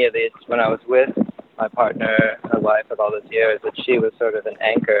 for me at least, when I was with my partner, my wife of all those years, that she was sort of an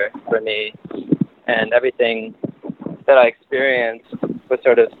anchor for me. And everything that I experienced was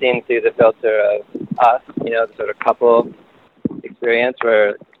sort of seen through the filter of us, the sort of couple experience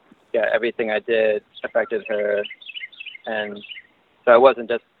where, everything I did affected her. And so I wasn't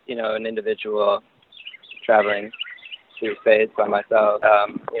just, an individual traveling through space by myself. I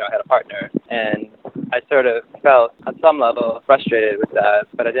had a partner. And I sort of felt, on some level, frustrated with that,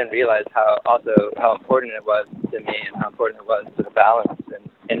 but I didn't realize how important it was to me and how important it was to the balance.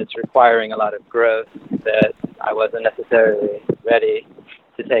 And it's requiring a lot of growth that I wasn't necessarily ready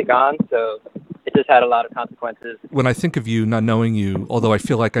to take on. So it just had a lot of consequences. When I think of you, not knowing you, although I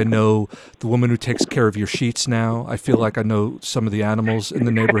feel like I know the woman who takes care of your sheets now, I feel like I know some of the animals in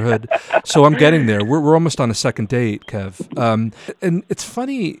the neighborhood. So I'm getting there. We're almost on a second date, Kev. And it's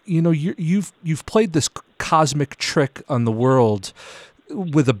funny, you've played this cosmic trick on the world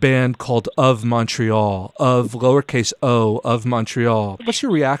with a band called Of Montreal, of lowercase o, of Montreal. What's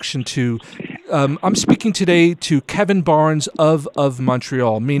your reaction to, I'm speaking today to Kevin Barnes of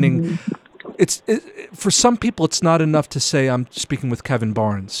Montreal, meaning for some people it's not enough to say I'm speaking with Kevin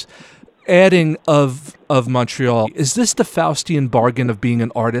Barnes. Adding of Montreal, is this the Faustian bargain of being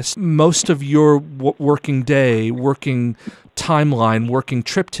an artist? Most of your working day, working timeline, working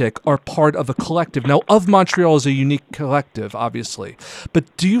triptych are part of a collective. Now, Of Montreal is a unique collective, obviously, but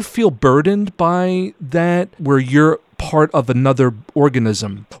do you feel burdened by that, where you're part of another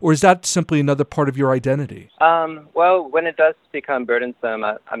organism, or is that simply another part of your identity? Well, when it does become burdensome,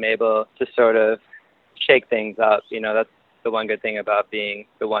 I'm able to sort of shake things up. That's the one good thing about being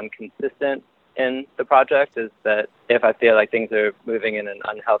the one consistent in the project, is that if I feel like things are moving in an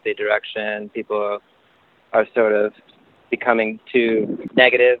unhealthy direction, people are sort of becoming too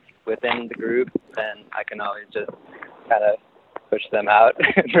negative within the group, then I can always just kind of push them out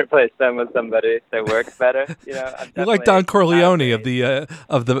and replace them with somebody that works better. You're like Don Corleone of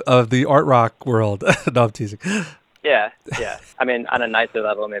the art rock world. No, I'm teasing. Yeah. I mean, on a nicer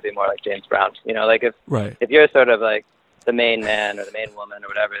level, maybe more like James Brown. Like right. If you're sort of like the main man or the main woman or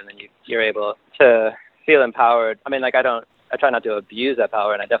whatever, and then you're able to feel empowered. I mean, like I don't I try not to abuse that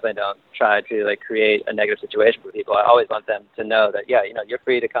power, and I definitely don't try to like create a negative situation for people. I always want them to know that, yeah, you're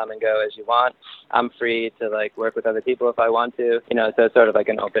free to come and go as you want. I'm free to like work with other people if I want to, so it's sort of like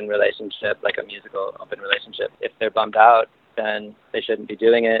an open relationship, like a musical open relationship. If they're bummed out, then they shouldn't be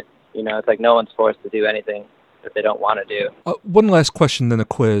doing it. It's like no one's forced to do anything that they don't want to do. One last question, then a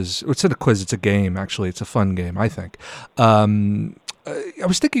quiz. It's not a quiz, it's a game, actually. It's a fun game, I think. I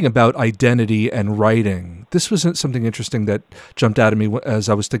was thinking about identity and writing. This was something interesting that jumped out at me as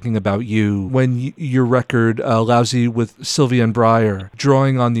I was thinking about you. When your record, Lousy with Sylvia and Briar,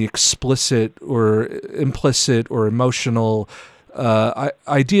 drawing on the explicit or implicit or emotional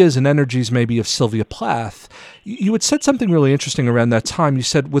ideas and energies maybe of Sylvia Plath, you had said something really interesting around that time. You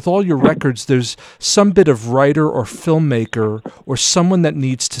said with all your records, there's some bit of writer or filmmaker or someone that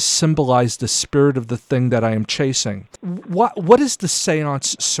needs to symbolize the spirit of the thing that I am chasing. What does the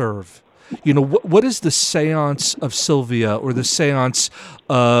seance serve? What is the seance of Sylvia or the seance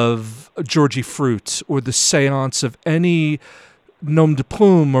of Georgie Fruit or the seance of any nom de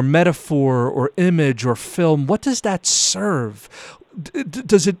plume or metaphor or image or film? What does that serve?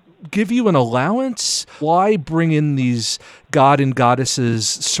 Does it give you an allowance? Why bring in these god and goddesses,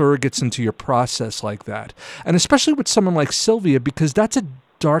 surrogates into your process like that? And especially with someone like Sylvia, because that's a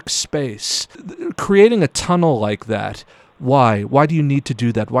dark space. Creating a tunnel like that, why? Why do you need to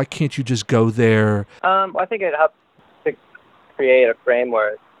do that? Why can't you just go there? I think it helps to create a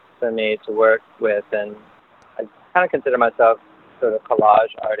framework for me to work with, and I kind of consider myself sort of collage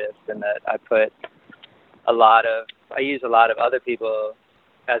artist in that I use a lot of other people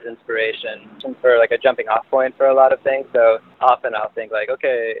as inspiration for like a jumping off point for a lot of things. So often I'll think like,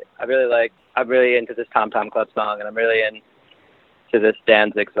 okay, I'm really into this Tom Tom Club song, and I'm really into this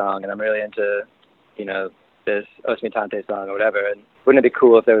Danzig song, and I'm really into, this Os Mutantes song or whatever. And wouldn't it be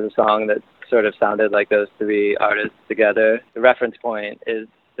cool if there was a song that sort of sounded like those three artists together? The reference point is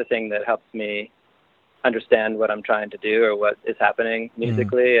the thing that helps me understand what I'm trying to do or what is happening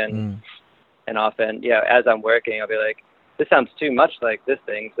musically. And often, as I'm working, I'll be like, this sounds too much like this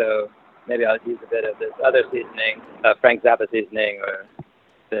thing, so maybe I'll use a bit of this other seasoning, Frank Zappa seasoning, or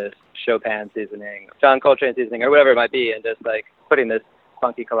this Chopin seasoning, John Coltrane seasoning, or whatever it might be, and just like putting this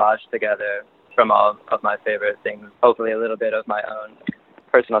funky collage together from all of my favorite things. Hopefully a little bit of my own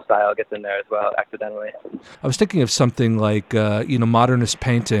personal style gets in there as well, accidentally. I was thinking of something like, modernist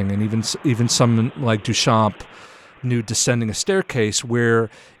painting, and even someone like Duchamp knew Descending a Staircase, where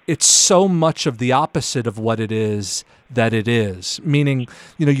it's so much of the opposite of what it is that it is. Meaning,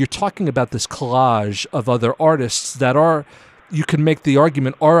 you're talking about this collage of other artists that are, you can make the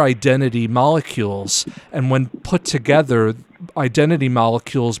argument, are identity molecules, and when put together, identity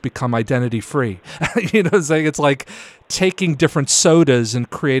molecules become identity free. It's like taking different sodas and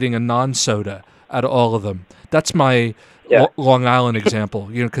creating a non-soda out of all of them. That's my Long Island example,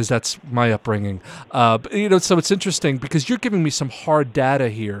 because that's my upbringing. So it's interesting because you're giving me some hard data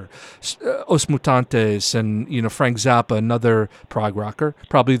here. Os Mutantes and, Frank Zappa, another prog rocker,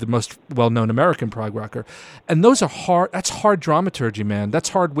 probably the most well-known American prog rocker. And those are hard, that's hard dramaturgy, man. That's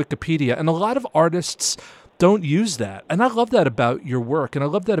hard Wikipedia. And a lot of artists don't use that. And I love that about your work, and I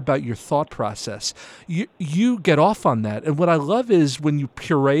love that about your thought process. You get off on that. And what I love is when you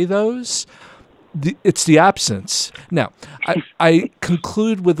puree those, it's the absence. Now, I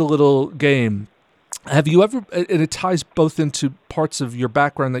conclude with a little game. Have you ever, and it ties both into parts of your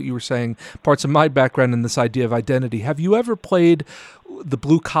background that you were saying, parts of my background in this idea of identity. Have you ever played the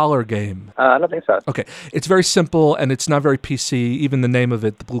Blue Collar game? I don't think so. Okay. It's very simple, and it's not very PC, even the name of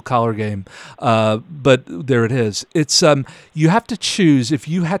it, the Blue Collar game. But there it is. It's you have to choose, if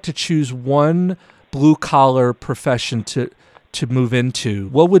you had to choose one blue-collar profession to move into,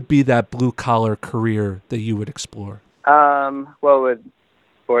 what would be that blue-collar career that you would explore? Well, would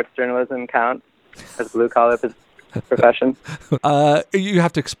sports journalism count as blue-collar profession? You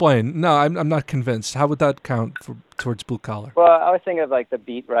have to explain. No, I'm not convinced. How would that count towards blue-collar? Well, I always think of, like, the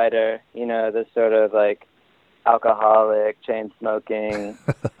beat writer, this sort of, like, alcoholic, chain-smoking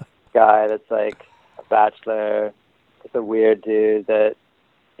guy that's, like, a bachelor. It's a weird dude that,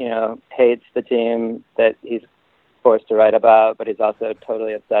 hates the team that he's forced to write about, but he's also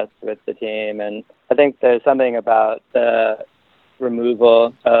totally obsessed with the team. And I think there's something about the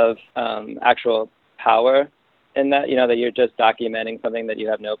removal of actual power in that, that you're just documenting something that you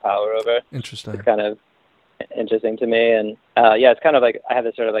have no power over. Interesting. It's kind of interesting to me. And it's kind of like I have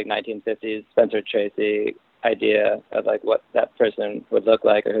this sort of like 1950s Spencer Tracy idea of like what that person would look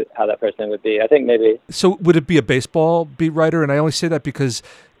like or how that person would be. I think maybe. So would it be a baseball beat writer? And I only say that because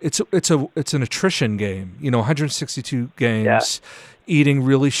it's an attrition game. 162 games, eating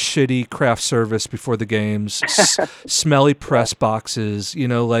really shitty craft service before the games, smelly press boxes.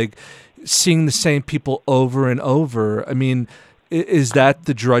 Like seeing the same people over and over. I mean, is that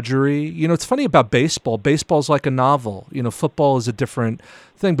the drudgery? It's funny about baseball. Baseball's like a novel. Football is a different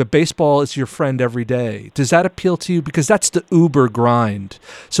thing, but baseball is your friend every day. Does that appeal to you? Because that's the Uber grind.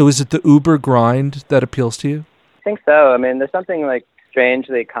 So is it the Uber grind that appeals to you? I think so. I mean, there's something like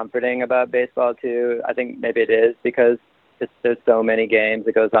strangely comforting about baseball too. I think maybe it is because there's so many games.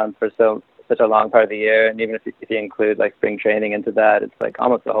 It goes on for such a long part of the year, and even if you include like spring training into that, it's like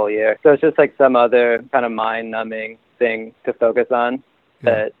almost the whole year. So it's just like some other kind of mind-numbing thing to focus on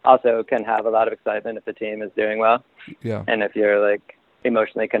that also can have a lot of excitement if the team is doing well. Yeah. And if you're like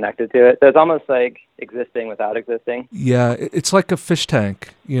emotionally connected to it. So it's almost like existing without existing. Yeah, it's like a fish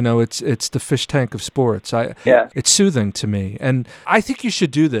tank. It's the fish tank of sports. It's soothing to me. And I think you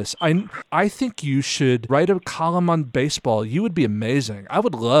should do this. I think you should write a column on baseball. You would be amazing. I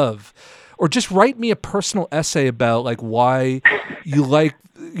would love, or just write me a personal essay about like why you like,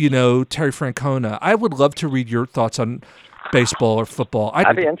 Terry Francona. I would love to read your thoughts on baseball or football.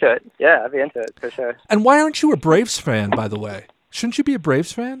 I'd be into it. Yeah, I'd be into it for sure. And why aren't you a Braves fan, by the way? Shouldn't you be a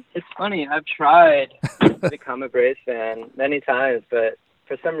Braves fan? It's funny. I've tried to become a Braves fan many times, but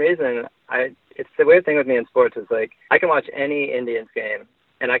for some reason, it's the weird thing with me in sports is like I can watch any Indians game,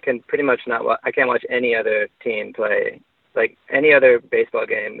 and I can pretty much I can't watch any other team play. Like any other baseball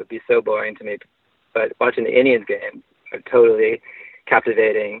game would be so boring to me, but watching the Indians game are totally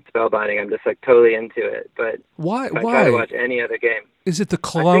captivating, spellbinding. I'm just like totally into it. But why? I try to watch any other game. Is it the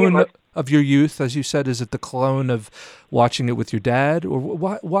cologne of your youth, as you said? Is it the cologne of watching it with your dad, or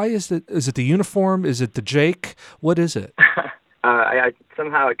why is it? Is it the uniform? Is it the Jake? What is it? I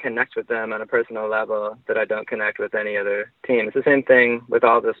somehow connect with them on a personal level that I don't connect with any other team. It's the same thing with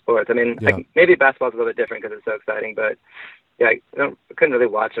all the sports. I mean, maybe basketball's a little bit different because it's so exciting, but I couldn't really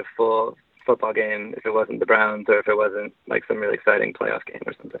watch a full football game if it wasn't the Browns or if it wasn't like some really exciting playoff game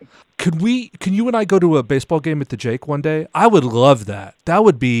or something. Can you and I go to a baseball game at the Jake one day? I would love that. That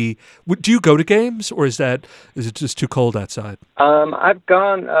would be. Do you go to games, or is it just too cold outside? I've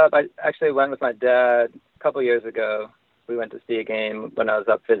gone up. I actually went with my dad a couple years ago. We went to see a game when I was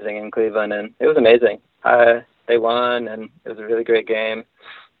up visiting in Cleveland, and it was amazing. They won, and it was a really great game.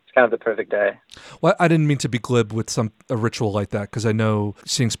 It's kind of the perfect day. Well, I didn't mean to be glib with a ritual like that, because I know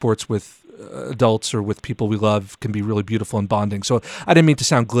seeing sports with adults or with people we love can be really beautiful and bonding. So I didn't mean to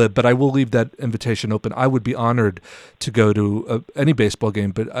sound glib, but I will leave that invitation open. I would be honored to go to any baseball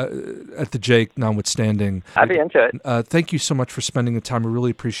game, but at the Jake, notwithstanding. I'd be into it. Thank you so much for spending the time. I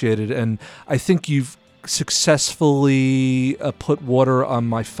really appreciate it. And I think you've successfully put water on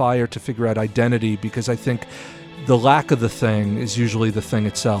my fire to figure out identity, because I think the lack of the thing is usually the thing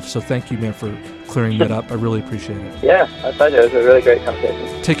itself. So thank you, man, for clearing that up. I really appreciate it. Yeah, my pleasure. It was a really great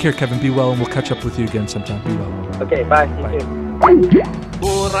conversation. Take care, Kevin. Be well, and we'll catch up with you again sometime. Be well. Okay, bye. Bye. You too.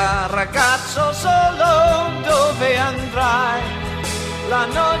 Ora ragazzo solo, dove andrai? La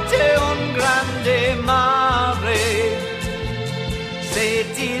notte è un grande mare. Se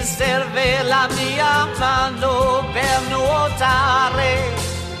ti serve la mia mano per nuotare,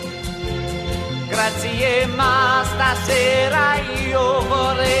 grazie, ma stasera io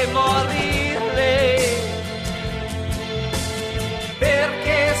vorrei morire,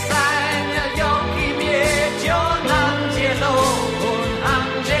 perché sai negli occhi miei c'è un angelo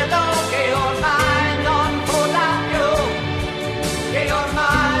che ormai non vola più, che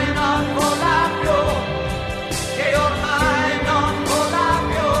ormai non vola più, che ormai non vola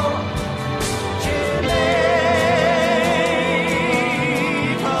più. C'è lei,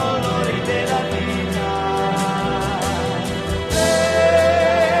 i colori della vita,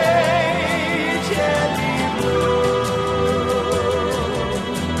 lei cieli blu,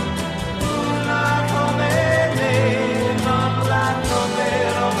 una come me non la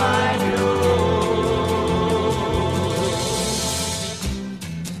troverò mai più.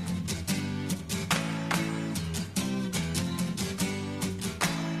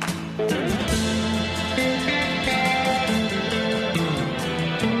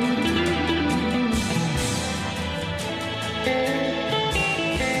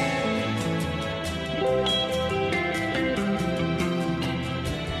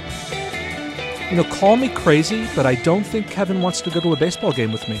 Call me crazy, but I don't think Kevin wants to go to a baseball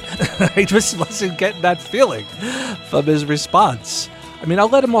game with me. I just wasn't getting that feeling from his response. I mean, I'll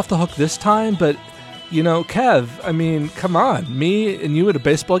let him off the hook this time, but, Kev, I mean, come on. Me and you at a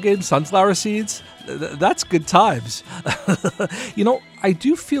baseball game, sunflower seeds, That's good times. You know, I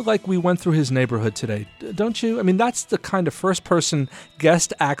do feel like we went through his neighborhood today, don't you? I mean, that's the kind of first-person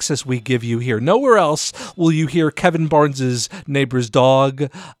guest access we give you here. Nowhere else will you hear Kevin Barnes's neighbor's dog,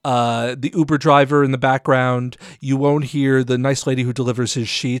 the Uber driver in the background. You won't hear the nice lady who delivers his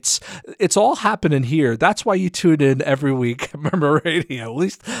sheets. It's all happening here. That's why you tune in every week at Murmur Radio. At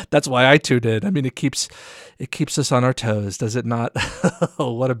least that's why I tune in. I mean, it keeps us on our toes, does it not?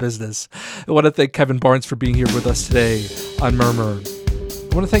 What a business. I want to thank Kevin Barnes for being here with us today on Murmur.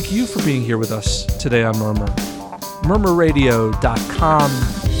 I want to thank you for being here with us today on Murmur. MurmurRadio.com,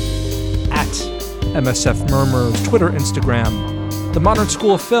 at MSF Murmur, Twitter, Instagram. The Modern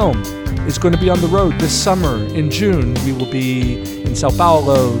School of Film is going to be on the road this summer. In June, we will be in Sao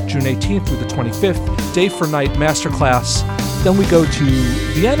Paulo, June 18th through the 25th, day for night masterclass. Then we go to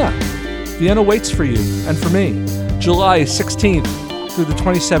Vienna. Vienna waits for you and for me. July 16th through the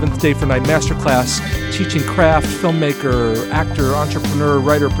 27th, day for night masterclass, teaching craft, filmmaker, actor, entrepreneur,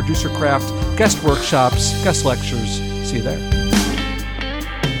 writer, producer craft, guest workshops, guest lectures. See you there.